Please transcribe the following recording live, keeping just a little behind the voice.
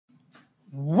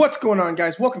What's going on,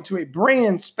 guys? Welcome to a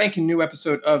brand spanking new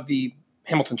episode of the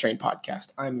Hamilton Train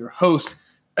Podcast. I'm your host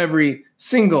every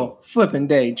single flipping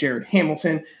day, Jared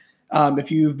Hamilton.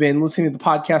 If you've been listening to the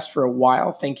podcast for a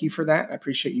while, thank you for that. I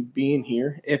appreciate you being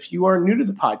here. If you are new to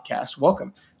the podcast,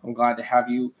 welcome. I'm glad to have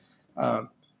you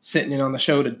sitting in on the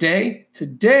show today.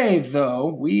 Today, though,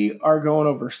 we are going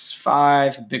over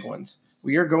 5 big ones.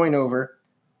 We are going over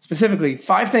specifically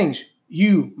 5 things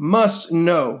you must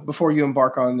know before you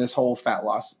embark on this whole fat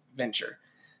loss venture.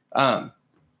 I've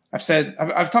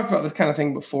talked about this kind of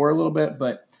thing before a little bit,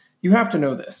 but you have to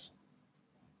know this,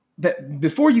 that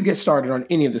before you get started on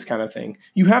any of this kind of thing,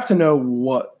 you have to know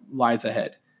what lies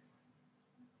ahead.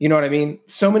 You know what I mean?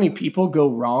 So many people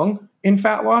go wrong in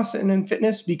fat loss and in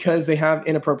fitness because they have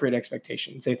inappropriate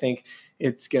expectations. They think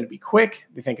it's going to be quick.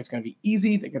 They think it's going to be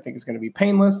easy. They think it's going to be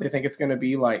painless. They think it's going to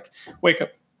be like, wake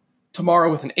up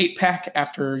tomorrow with an 8-pack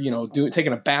after,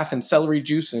 taking a bath in celery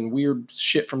juice and weird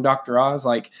shit from Dr. Oz.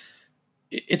 Like,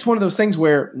 it's one of those things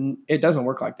where it doesn't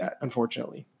work like that,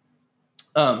 unfortunately.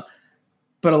 But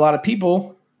a lot of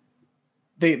people,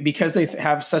 because they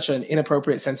have such an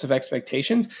inappropriate sense of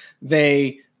expectations,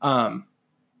 that's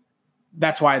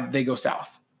why they go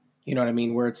south. You know what I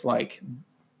mean? Where it's like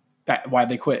that, why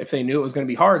they quit. If they knew it was going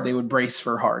to be hard, they would brace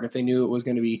for hard. If they knew it was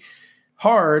going to be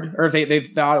hard, or if they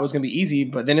thought it was going to be easy,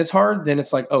 but then it's hard, then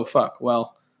it's like, oh, fuck.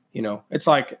 Well, it's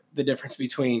like the difference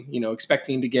between,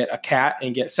 expecting to get a cat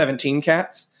and get 17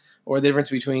 cats, or the difference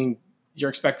between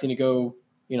you're expecting to go,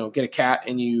 get a cat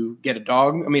and you get a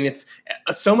dog. I mean, it's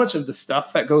so much of the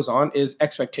stuff that goes on is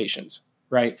expectations,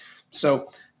 right?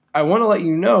 So I want to let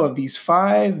you know of these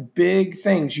 5 big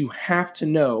things you have to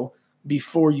know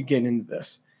before you get into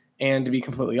this. And to be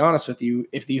completely honest with you,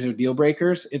 if these are deal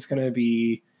breakers, it's going to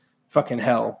be fucking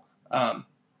hell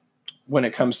when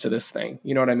it comes to this thing.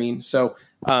 You know what I mean? So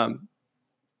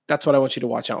that's what I want you to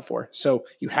watch out for. So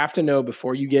you have to know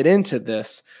before you get into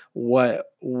this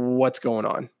what's going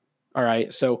on. All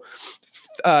right. So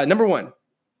number 1,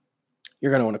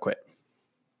 you're going to want to quit.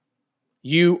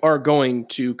 You are going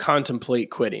to contemplate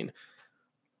quitting.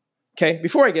 Okay.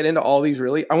 Before I get into all these,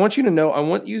 really, I want you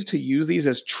to use these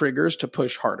as triggers to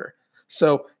push harder.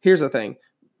 So here's the thing.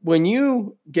 When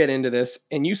you get into this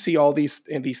and you see all these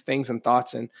things and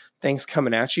thoughts and things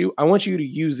coming at you, I want you to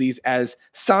use these as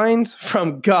signs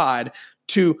from God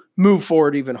to move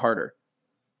forward even harder.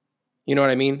 You know what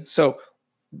I mean? So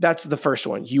that's the first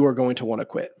one. You are going to want to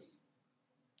quit.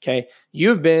 Okay.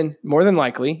 You've been more than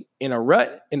likely in a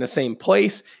rut in the same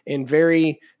place and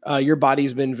your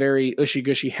body's been very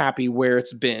ushy-gushy happy where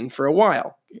it's been for a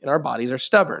while. And our bodies are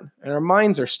stubborn and our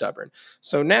minds are stubborn.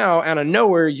 So now out of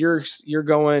nowhere, you're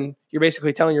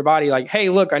basically telling your body like, hey,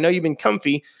 look, I know you've been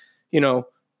comfy,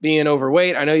 being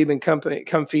overweight. I know you've been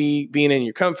comfy being in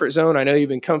your comfort zone. I know you've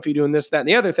been comfy doing this, that, and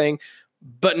the other thing,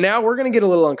 but now we're going to get a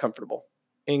little uncomfortable.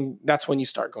 And that's when you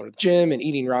start going to the gym and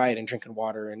eating right and drinking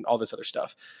water and all this other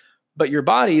stuff. But your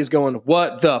body is going,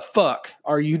 what the fuck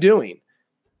are you doing?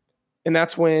 And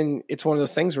that's when it's one of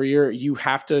those things where you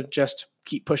have to just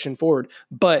keep pushing forward.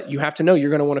 But you have to know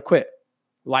you're going to want to quit.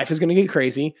 Life is going to get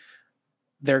crazy.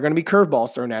 There are going to be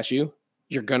curveballs thrown at you.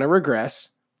 You're going to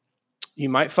regress. You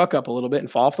might fuck up a little bit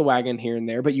and fall off the wagon here and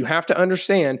there. But you have to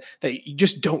understand that you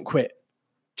just don't quit.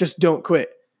 Just don't quit.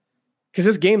 Because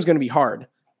this game's going to be hard.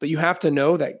 But you have to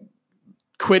know that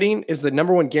quitting is the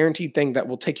number one guaranteed thing that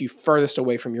will take you furthest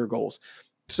away from your goals.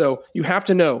 So you have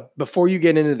to know before you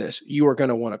get into this, you are going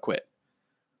to want to quit.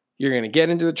 You're going to get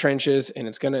into the trenches and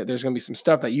there's going to be some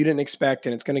stuff that you didn't expect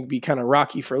and it's going to be kind of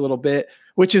rocky for a little bit,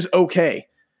 which is okay.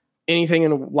 Anything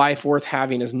in life worth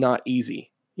having is not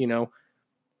easy,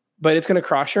 but it's going to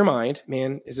cross your mind,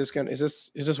 man. Is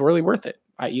this really worth it?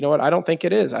 You know what? I don't think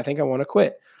it is. I think I want to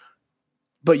quit.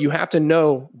 But you have to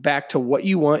know back to what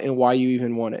you want and why you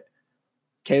even want it.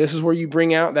 Okay, this is where you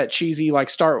bring out that cheesy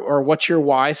start or what's your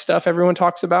why stuff everyone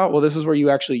talks about. Well, this is where you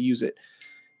actually use it.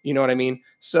 You know what I mean?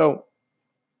 So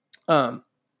that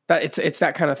it's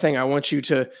that kind of thing. I want you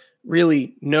to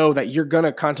really know that you're going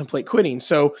to contemplate quitting.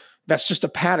 So that's just a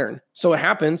pattern. So what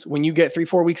happens when you get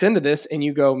 3-4 weeks into this and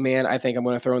you go, man, I think I'm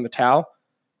going to throw in the towel.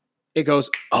 It goes,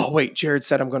 oh, wait, Jared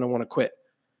said I'm going to want to quit.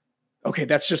 Okay,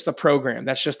 that's just the program.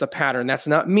 That's just the pattern. That's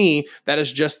not me. That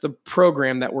is just the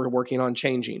program that we're working on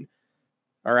changing.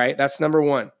 All right, that's number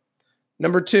 1.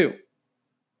 Number 2,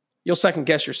 you'll second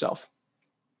guess yourself.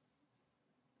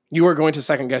 You are going to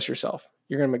second guess yourself.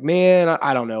 You're going to be like, man,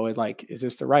 I don't know. Is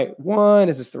this the right one?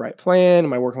 Is this the right plan?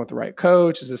 Am I working with the right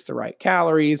coach? Is this the right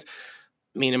calories?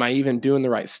 I mean, am I even doing the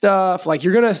right stuff?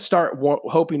 You're going to start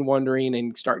hoping, wondering,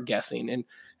 and start guessing and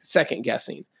second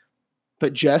guessing.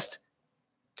 But just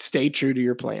stay true to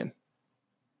your plan.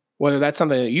 whether that's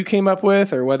something that you came up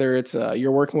with or whether it's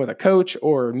you're working with a coach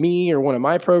or me or one of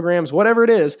my programs, whatever it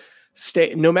is,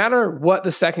 no matter what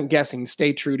the second guessing,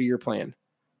 stay true to your plan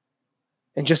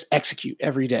and just execute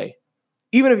every day.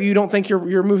 Even if you don't think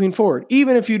you're moving forward,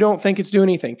 even if you don't think it's doing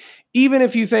anything, even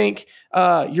if you think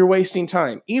you're wasting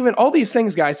time, even all these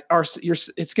things, guys,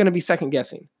 it's going to be second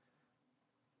guessing.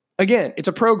 Again, it's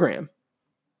a program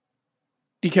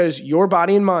because your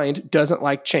body and mind doesn't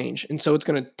like change. And so it's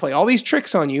going to play all these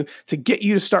tricks on you to get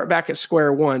you to start back at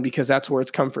square one because that's where its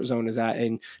comfort zone is at.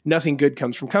 And nothing good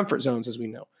comes from comfort zones, as we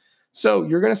know. So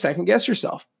you're going to second guess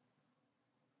yourself.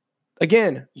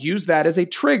 Again, use that as a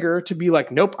trigger to be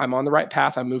like, nope, I'm on the right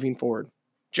path. I'm moving forward.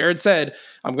 Jared said,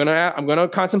 I'm going to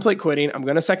contemplate quitting. I'm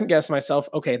going to second guess myself.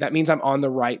 Okay, that means I'm on the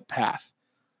right path.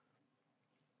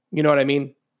 You know what I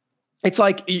mean? It's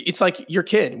like your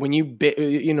kid when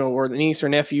or the niece or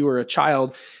nephew or a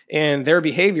child and their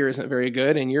behavior isn't very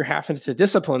good and you're having to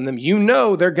discipline them,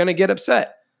 they're going to get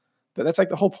upset. But that's like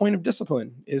the whole point of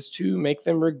discipline is to make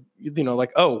them,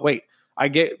 like, oh, wait, I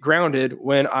get grounded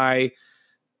when I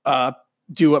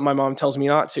do what my mom tells me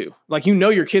not to. Like,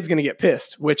 your kid's going to get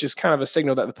pissed, which is kind of a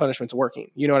signal that the punishment's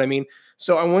working. You know what I mean?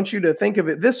 So I want you to think of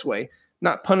it this way,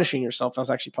 not punishing yourself. That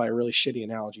was actually probably a really shitty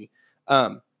analogy.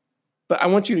 But I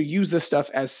want you to use this stuff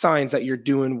as signs that you're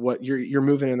doing what you're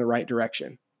moving in the right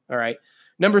direction. All right.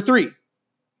 Number 3,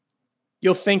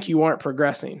 you'll think you aren't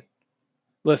progressing.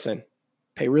 Listen,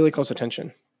 pay really close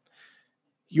attention.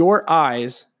 Your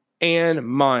eyes and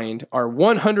mind are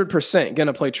 100% going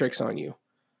to play tricks on you.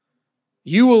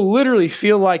 You will literally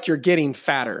feel like you're getting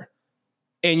fatter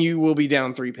and you will be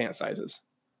down 3 pant sizes.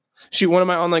 One of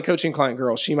my online coaching client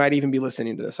girls, she might even be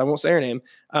listening to this. I won't say her name.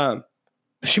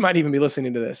 She might even be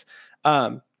listening to this.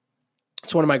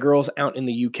 It's one of my girls out in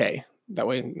the UK. That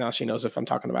way now she knows if I'm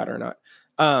talking about her or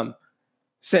not.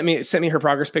 Sent me her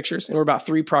progress pictures, and we're about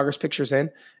 3 progress pictures in,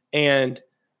 and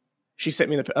she sent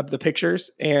me the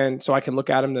pictures, and so I can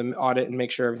look at them to audit and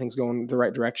make sure everything's going the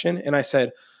right direction. And I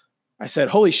said,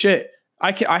 holy shit,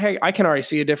 I can already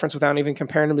see a difference without even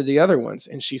comparing them to the other ones.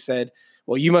 And she said,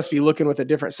 well, you must be looking with a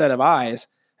different set of eyes.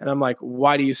 And I'm like,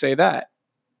 why do you say that?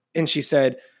 And she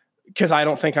said, because I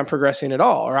don't think I'm progressing at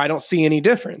all, or I don't see any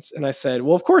difference. And I said,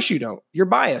 well, of course you don't. You're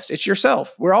biased. It's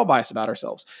yourself. We're all biased about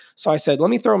ourselves. So I said,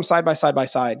 let me throw them side by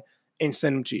side and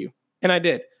send them to you. And I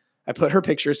did. I put her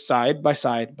pictures side by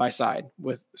side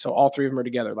so all 3 of them are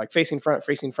together, like facing front,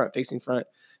 facing front, facing front,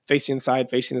 facing the side,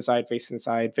 facing the side, facing the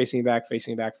side, facing back,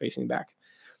 facing back, facing back.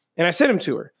 And I sent them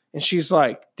to her, and she's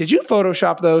like, did you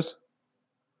Photoshop those?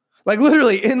 Like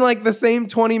literally in like the same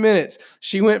 20 minutes,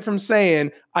 she went from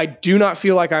saying, I do not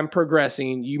feel like I'm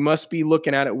progressing. You must be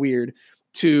looking at it weird,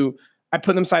 to I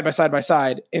put them side by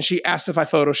side. And she asked if I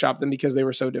Photoshopped them because they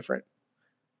were so different.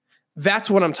 That's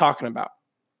what I'm talking about.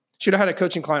 She'd have had a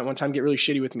coaching client one time get really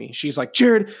shitty with me. She's like,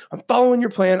 Jared, I'm following your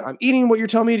plan. I'm eating what you're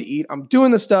telling me to eat. I'm doing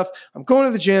the stuff. I'm going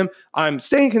to the gym. I'm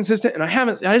staying consistent. And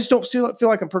I just don't feel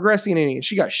like I'm progressing any. And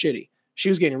she got shitty. She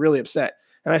was getting really upset.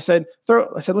 And I said,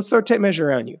 let's throw a tape measure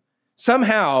around you.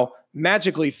 Somehow,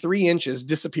 magically, 3 inches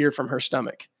disappeared from her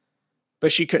stomach.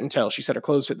 But she couldn't tell. She said her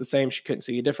clothes fit the same. She couldn't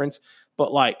see a difference.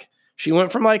 But like, she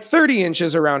went from like 30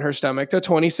 inches around her stomach to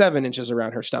 27 inches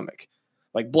around her stomach.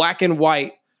 Like black and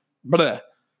white, blah.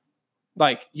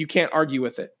 Like, you can't argue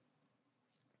with it.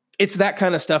 It's that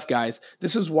kind of stuff, guys.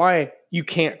 This is why you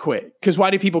can't quit. Because why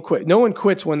do people quit? No one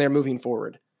quits when they're moving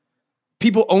forward.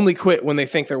 People only quit when they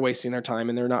think they're wasting their time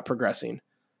and they're not progressing.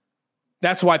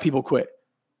 That's why people quit.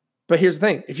 But here's the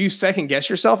thing. If you second guess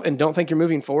yourself and don't think you're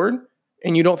moving forward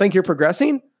and you don't think you're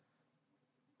progressing,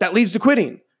 that leads to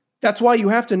quitting. That's why you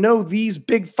have to know these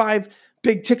 5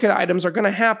 big ticket items are going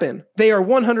to happen. They are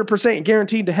 100%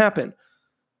 guaranteed to happen.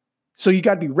 So you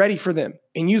got to be ready for them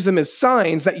and use them as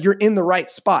signs that you're in the right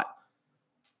spot.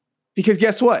 Because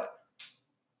guess what?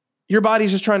 Your body's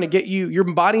just trying to get you, your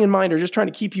body and mind are just trying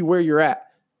to keep you where you're at.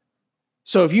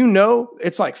 So if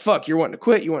it's like, fuck, you're wanting to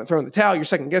quit, you want to throw in the towel, you're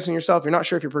second guessing yourself, you're not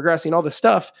sure if you're progressing, all this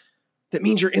stuff, that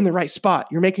means you're in the right spot.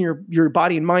 You're making your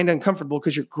body and mind uncomfortable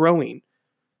because you're growing.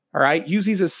 All right. Use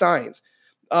these as signs.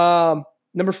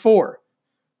 Number 4,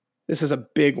 this is a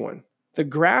big one. The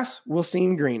grass will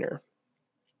seem greener.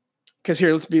 Because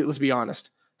here, let's be honest.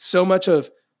 So much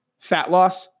of fat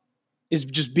loss is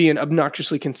just being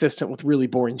obnoxiously consistent with really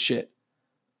boring shit.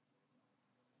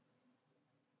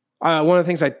 One of the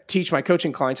things I teach my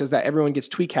coaching clients is that everyone gets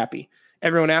tweak happy.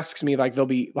 Everyone asks me, like, they'll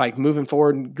be like moving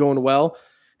forward and going well.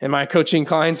 And my coaching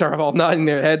clients are all nodding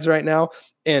their heads right now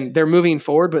and they're moving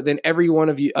forward. But then every one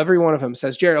of them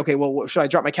says, Jared, okay, well, should I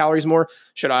drop my calories more?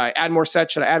 Should I add more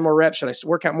sets? Should I add more reps? Should I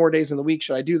work out more days in the week?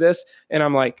 Should I do this? And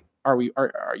I'm like, are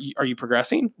you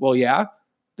progressing? Well, yeah.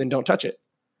 then don't touch it.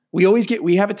 We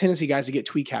have a tendency, guys, to get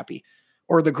tweak happy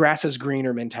or the grass is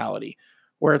greener mentality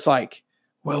where it's like,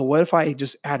 well, what if I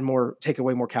just take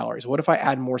away more calories? What if I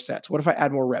add more sets? What if I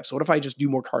add more reps? What if I just do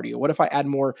more cardio? What if I add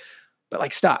more? But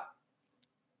like, stop.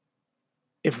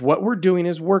 If what we're doing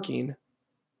is working,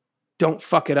 don't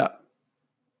fuck it up.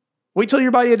 Wait till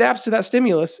your body adapts to that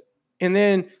stimulus. And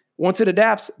then once it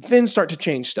adapts, then start to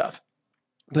change stuff.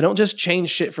 But don't just change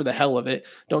shit for the hell of it.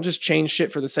 Don't just change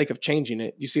shit for the sake of changing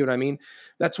it. You see what I mean?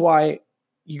 That's why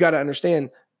you got to understand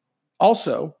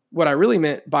also what I really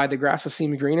meant by the grass is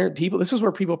seeming greener. This is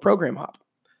where people program hop.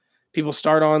 People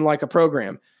start on like a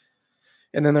program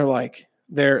and then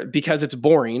because it's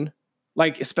boring,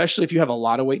 like, especially if you have a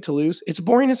lot of weight to lose, it's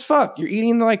boring as fuck. You're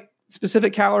eating like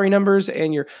specific calorie numbers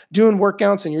and you're doing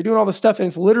workouts and you're doing all this stuff. And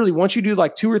it's literally, once you do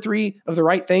like 2 or 3 of the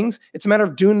right things, it's a matter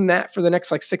of doing that for the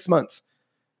next like 6 months.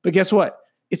 But guess what?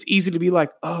 It's easy to be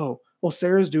like, oh, well,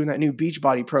 Sarah's doing that new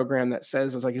Beachbody program that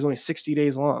says it's only 60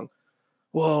 days long.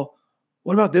 Well,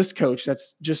 what about this coach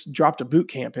that's just dropped a boot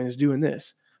camp and is doing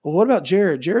this? Well, what about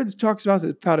Jared? Jared talks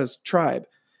about his tribe.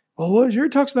 Well,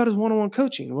 Jared talks about his one-on-one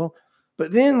coaching. Well,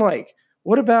 but then like,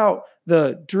 what about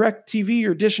the Direct TV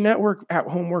or Dish Network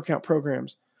at-home workout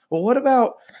programs? Well, what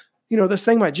about, this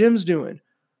thing my gym's doing?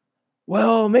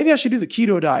 Well, maybe I should do the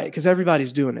keto diet because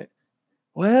everybody's doing it.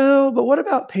 Well, but what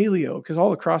about paleo? Because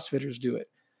all the CrossFitters do it.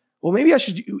 Well, maybe I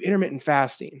should do intermittent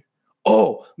fasting.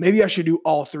 Oh, maybe I should do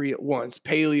all 3 at once,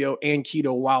 paleo and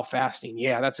keto while fasting.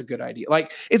 Yeah, that's a good idea.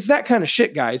 Like, it's that kind of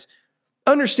shit, guys.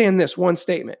 Understand this one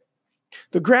statement.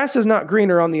 The grass is not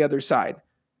greener on the other side.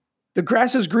 The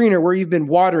grass is greener where you've been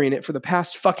watering it for the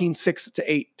past fucking 6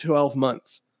 to 8, 12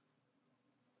 months.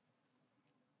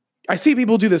 I see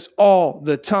people do this all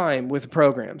the time with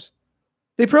programs.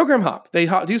 They program hop. They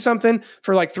do something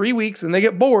for like 3 weeks and they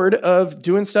get bored of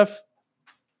doing stuff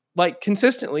like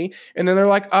consistently. And then they're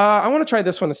like, I want to try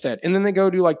this one instead. And then they go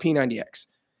do like P90X.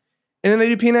 And then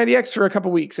they do P90X for a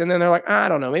couple weeks. And then they're like, I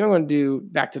don't know, maybe I'm going to do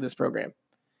back to this program.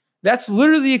 That's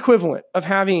literally the equivalent of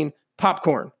having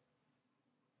popcorn,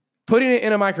 putting it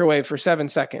in a microwave for 7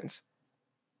 seconds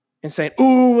and saying,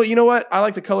 ooh, well, you know what? I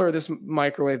like the color of this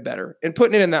microwave better. And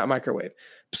putting it in that microwave,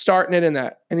 starting it in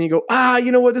that. And then you go,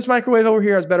 you know what? This microwave over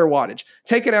here has better wattage.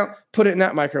 Take it out, put it in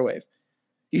that microwave.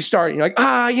 You start, and you're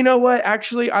like, you know what?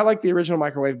 Actually, I like the original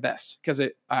microwave best because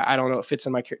I don't know, it fits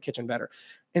in my kitchen better.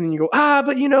 And then you go,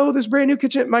 but this brand new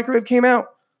kitchen microwave came out.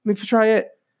 Let me try it.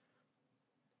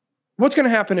 What's going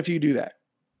to happen if you do that?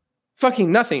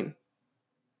 Fucking nothing.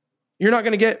 You're not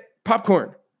going to get popcorn.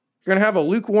 You're going to have a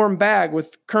lukewarm bag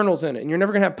with kernels in it, and you're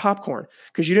never going to have popcorn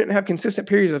because you didn't have consistent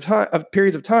periods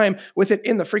of time with it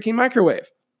in the freaking microwave.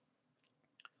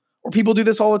 Or people do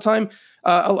this all the time.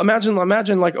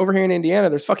 Imagine like over here in Indiana,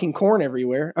 there's fucking corn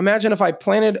everywhere. Imagine if I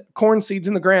planted corn seeds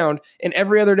in the ground and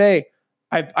every other day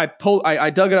I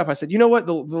dug it up. I said, you know what?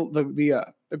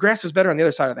 The grass is better on the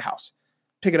other side of the house.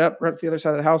 Pick it up right up the other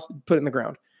side of the house, put it in the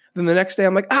ground. Then the next day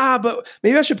I'm like, but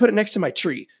maybe I should put it next to my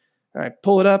tree. And I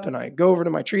pull it up and I go over to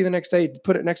my tree the next day,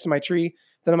 put it next to my tree.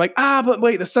 Then I'm like, but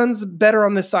wait, the sun's better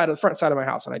on this side of the front side of my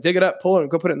house. And I dig it up, pull it, and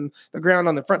go put it in the ground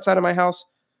on the front side of my house.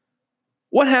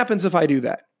 What happens if I do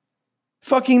that?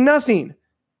 Fucking nothing.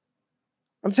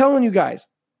 I'm telling you guys,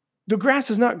 the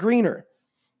grass is not greener.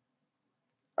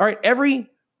 All right, every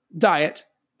diet,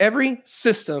 every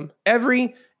system,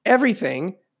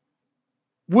 everything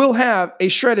will have a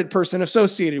shredded person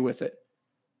associated with it.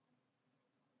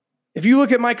 If you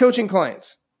look at my coaching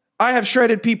clients, I have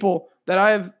shredded people that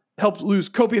I have helped lose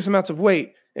copious amounts of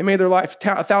weight and made their life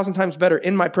 1,000 times better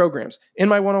in my programs, in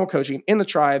my one-on-one coaching, in the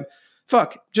tribe.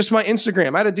 Fuck, just my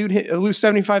Instagram. I had a dude lose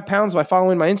 75 pounds by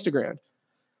following my Instagram.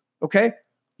 Okay?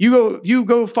 You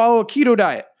go follow a keto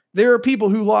diet. There are people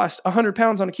who lost 100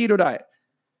 pounds on a keto diet.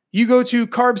 You go to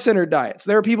carb-centered diets.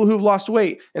 There are people who've lost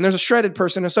weight, and there's a shredded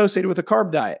person associated with a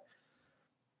carb diet.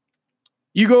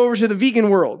 You go over to the vegan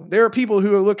world. There are people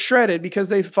who look shredded because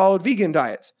they followed vegan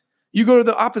diets. You go to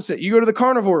the opposite. You go to the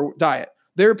carnivore diet.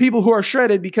 There are people who are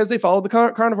shredded because they followed the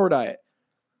carnivore diet.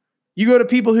 You go to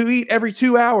people who eat every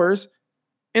 2 hours,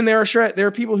 and there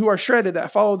are people who are shredded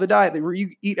that follow the diet where you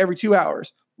eat every 2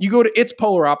 hours. You go to its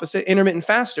polar opposite, intermittent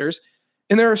fasters,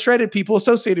 and there are shredded people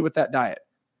associated with that diet.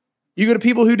 You go to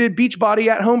people who did Beachbody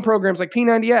at-home programs like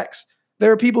P90X.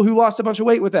 There are people who lost a bunch of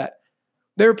weight with that.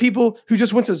 There are people who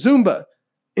just went to Zumba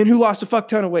and who lost a fuck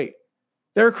ton of weight.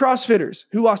 There are CrossFitters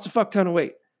who lost a fuck ton of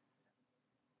weight.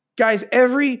 Guys,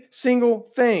 every single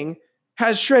thing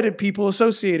has shredded people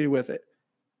associated with it.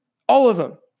 All of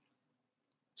them.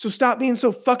 So stop being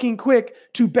so fucking quick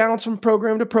to bounce from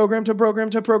program to program to program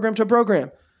to program to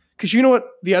program. Because you know what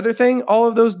the other thing all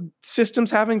of those systems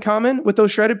have in common with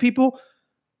those shredded people?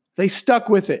 They stuck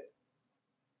with it.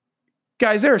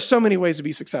 Guys, there are so many ways to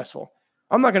be successful.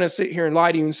 I'm not going to sit here and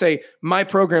lie to you and say my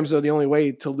programs are the only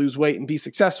way to lose weight and be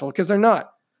successful, because they're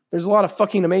not. There's a lot of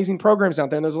fucking amazing programs out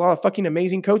there, and there's a lot of fucking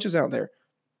amazing coaches out there.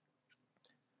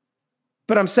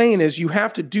 But I'm saying is you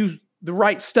have to do the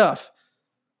right stuff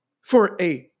for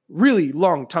a really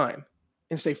long time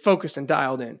and stay focused and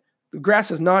dialed in. The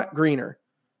grass is not greener.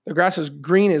 The grass is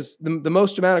green is the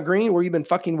most amount of green where you've been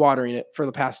fucking watering it for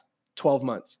the past 12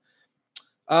 months.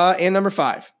 And number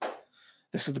 5,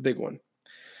 this is the big one.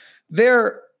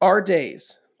 There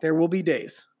will be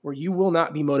days where you will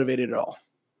not be motivated at all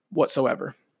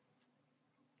whatsoever.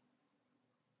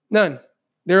 None.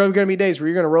 There are going to be days where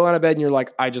you're going to roll out of bed and you're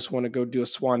like, I just want to go do a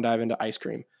swan dive into ice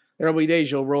cream. There will be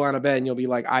days you'll roll out of bed and you'll be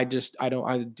like, I do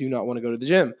not want to go to the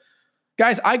gym.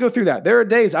 Guys, I go through that. There are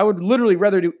days I would literally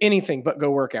rather do anything but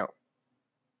go work out.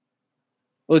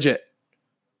 Legit.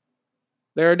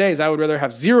 There are days I would rather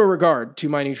have zero regard to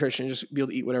my nutrition and just be able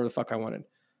to eat whatever the fuck I wanted.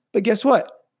 But guess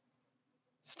what?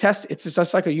 It's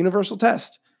just like a universal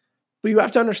test. But you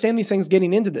have to understand these things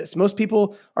getting into this. Most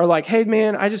people are like, hey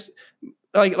man, I just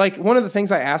like one of the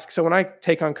things I ask. So when I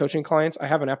take on coaching clients, I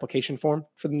have an application form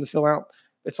for them to fill out.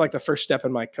 It's like the first step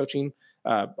in my coaching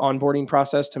onboarding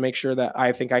process to make sure that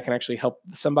I think I can actually help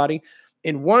somebody.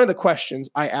 And one of the questions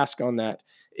I ask on that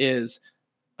is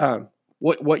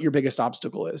what your biggest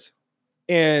obstacle is.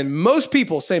 And most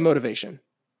people say motivation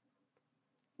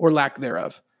or lack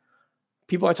thereof.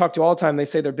 People I talk to all the time, they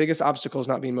say their biggest obstacle is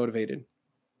not being motivated.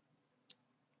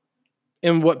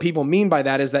 And what people mean by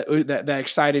that is that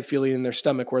excited feeling in their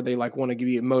stomach where they like want to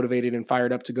be motivated and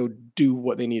fired up to go do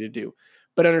what they need to do.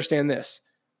 But understand this.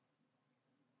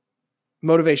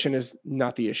 Motivation is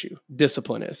not the issue.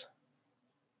 Discipline is.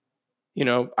 You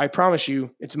know, I promise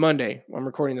you, it's Monday. I'm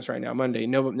recording this right now, Monday.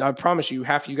 No, I promise you,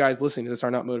 half of you guys listening to this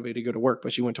are not motivated to go to work,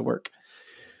 but you went to work.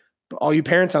 But all you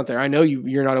parents out there, I know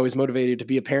you're not always motivated to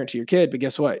be a parent to your kid, but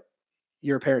guess what?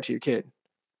 You're a parent to your kid.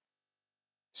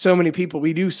 So many people,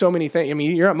 we do so many things. I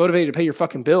mean, you're not motivated to pay your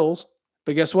fucking bills,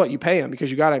 but guess what? You pay them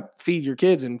because you got to feed your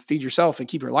kids and feed yourself and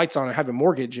keep your lights on and have a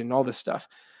mortgage and all this stuff,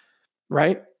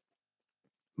 right?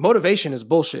 Motivation is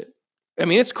bullshit. I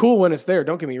mean, it's cool when it's there.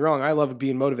 Don't get me wrong. I love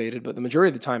being motivated, but the majority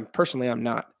of the time, personally, I'm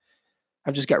not.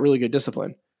 I've just got really good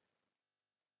discipline.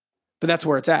 But that's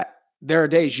where it's at. There are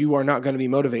days you are not going to be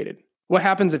motivated. What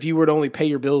happens if you were to only pay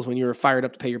your bills when you were fired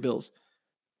up to pay your bills?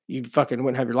 You fucking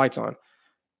wouldn't have your lights on.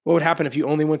 What would happen if you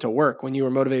only went to work when you were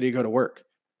motivated to go to work?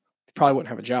 You probably wouldn't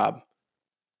have a job.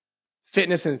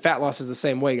 Fitness and fat loss is the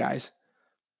same way, guys.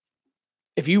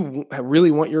 If you really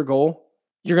want your goal,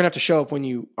 you're going to have to show up when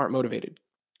you aren't motivated,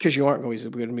 because you aren't always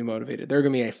going to be motivated. There are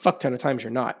going to be a fuck ton of times you're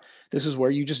not. This is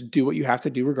where you just do what you have to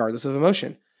do regardless of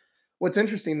emotion. What's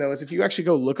interesting, though, is if you actually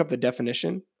go look up the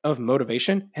definition of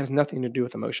motivation, it has nothing to do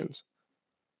with emotions.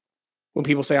 When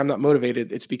people say I'm not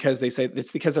motivated, it's because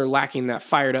they're lacking that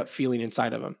fired up feeling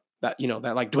inside of them. That, you know,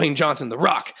 that like Dwayne Johnson, The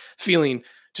Rock feeling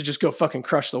to just go fucking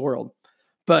crush the world.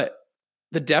 But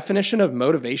the definition of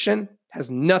motivation has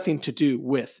nothing to do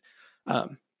with a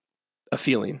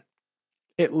feeling.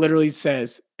 It literally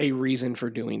says a reason for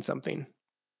doing something.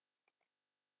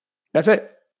 That's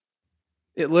it.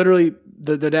 It literally,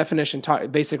 the definition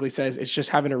basically says it's just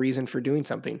having a reason for doing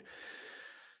something.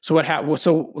 So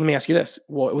so let me ask you this.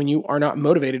 Well, when you are not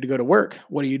motivated to go to work,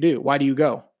 what do? Why do you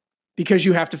go? Because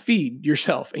you have to feed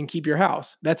yourself and keep your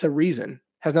house. That's a reason.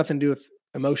 Has nothing to do with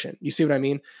emotion. You see what I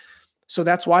mean? So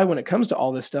that's why when it comes to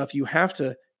all this stuff, you have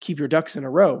to keep your ducks in a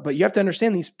row. But you have to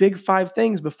understand these big 5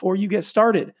 things before you get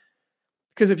started.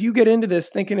 Because if you get into this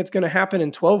thinking it's going to happen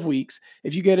in 12 weeks,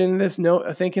 if you get into this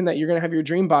thinking that you're going to have your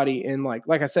dream body in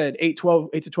like I said, 8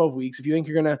 to 12 weeks, if you think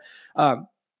you're going to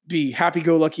be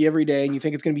happy-go-lucky every day, and you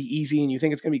think it's going to be easy, and you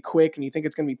think it's going to be quick, and you think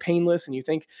it's going to be painless, and you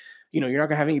think, you know, you're not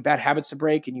going to have any bad habits to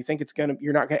break, and you think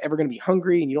you're not ever going to be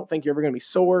hungry, and you don't think you're ever going to be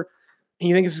sore, and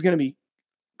you think this is going to be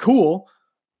cool,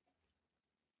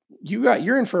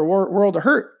 you're in for a world of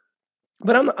hurt.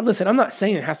 But I'm not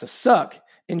saying it has to suck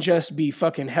and just be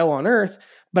fucking hell on earth,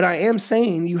 but I am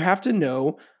saying you have to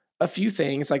know a few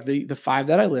things like the 5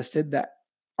 that I listed that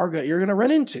you're going to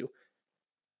run into.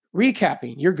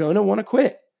 Recapping, you're going to want to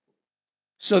quit.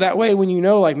 So that way, when you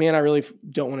know, like, man, I really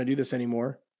don't want to do this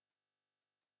anymore,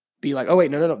 be like, oh, wait,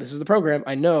 no, this is the program.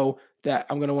 I know that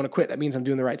I'm going to want to quit. That means I'm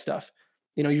doing the right stuff.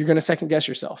 You know, you're going to second guess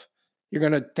yourself. You're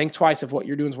going to think twice if what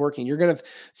you're doing is working. You're going to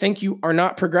think you are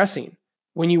not progressing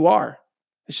when you are.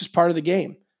 It's just part of the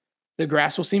game. The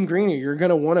grass will seem greener. You're going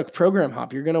to want to program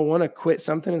hop. You're going to want to quit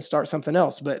something and start something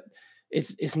else, but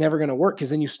it's never going to work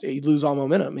because then you lose all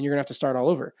momentum and you're going to have to start all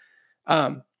over.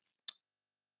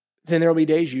 then there'll be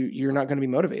days you're not going to be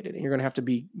motivated, and you're going to have to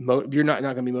be you're not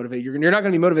going to be motivated. You're not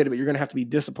going to be motivated, but you're going to have to be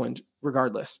disciplined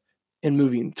regardless in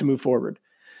move forward.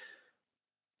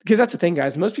 Because that's the thing,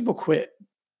 guys. Most people quit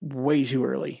way too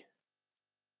early.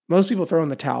 Most people throw in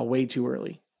the towel way too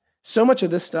early. So much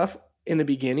of this stuff in the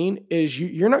beginning is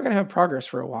you're not going to have progress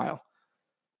for a while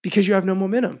because you have no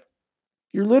momentum.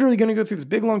 You're literally going to go through this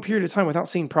big, long period of time without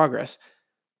seeing progress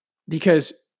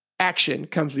because action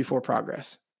comes before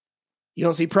progress. You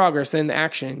don't see progress, then the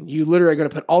action. You literally are going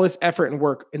to put all this effort and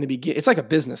work in the beginning. It's like a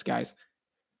business, guys.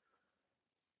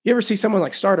 You ever see someone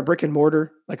like start a brick and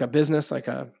mortar, like a business,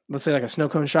 let's say like a snow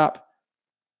cone shop?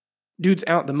 Dude's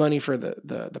out the money for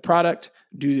the product.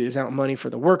 Dude is out money for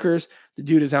the workers. The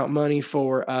dude is out money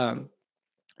for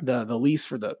the lease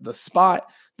for the spot.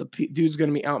 The dude's going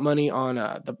to be out money on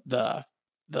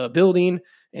the building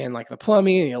and like the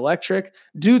plumbing and the electric.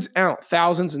 Dude's out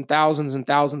thousands and thousands and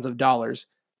thousands of dollars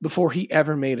before he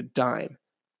ever made a dime.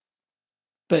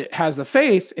 But has the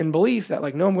faith and belief that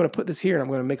like, no, I'm going to put this here and I'm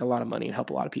going to make a lot of money and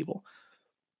help a lot of people.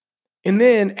 And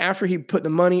then after he put the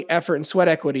money, effort, and sweat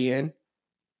equity in,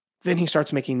 then he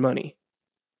starts making money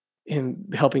in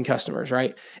helping customers,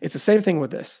 right? It's the same thing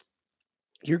with this.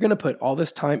 You're going to put all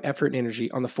this time, effort, and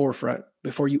energy on the forefront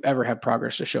before you ever have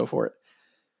progress to show for it.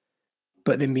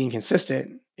 But then being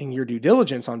consistent and your due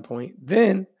diligence on point,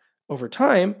 then over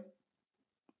time,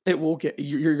 it will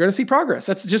you're going to see progress.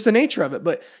 That's just the nature of it.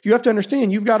 But you have to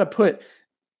understand, you've got to put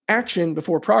action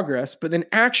before progress, but then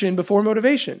action before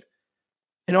motivation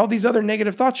and all these other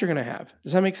negative thoughts you're going to have.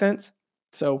 Does that make sense?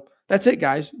 So that's it,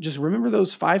 guys. Just remember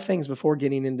those 5 things before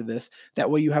getting into this. That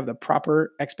way you have the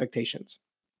proper expectations.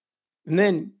 And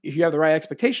then if you have the right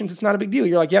expectations, it's not a big deal.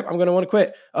 You're like, yep, I'm going to want to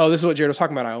quit. Oh, this is what Jared was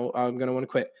talking about. I'm going to want to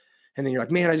quit. And then you're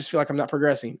like, man, I just feel like I'm not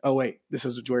progressing. Oh, wait, this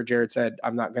is where Jared said,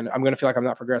 I'm going to feel like I'm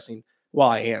not progressing while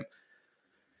I am.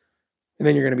 And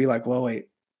then you're going to be like, well, wait,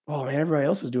 oh man, everybody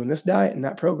else is doing this diet and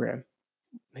that program.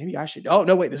 Maybe I should. Oh,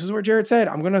 no, wait, this is where Jared said,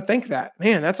 I'm going to think that.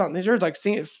 Man, that's not, Jared's like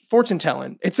seeing fortune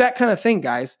telling. It's that kind of thing,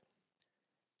 guys.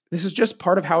 This is just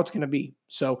part of how it's going to be.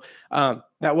 So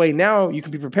that way now you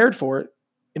can be prepared for it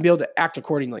and be able to act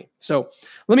accordingly. So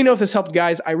let me know if this helped,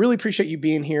 guys. I really appreciate you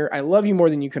being here. I love you more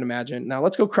than you can imagine. Now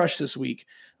let's go crush this week.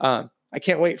 I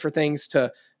can't wait for things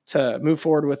to move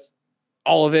forward with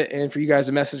all of it and for you guys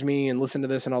to message me and listen to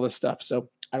this and all this stuff. So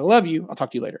I love you. I'll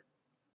talk to you later.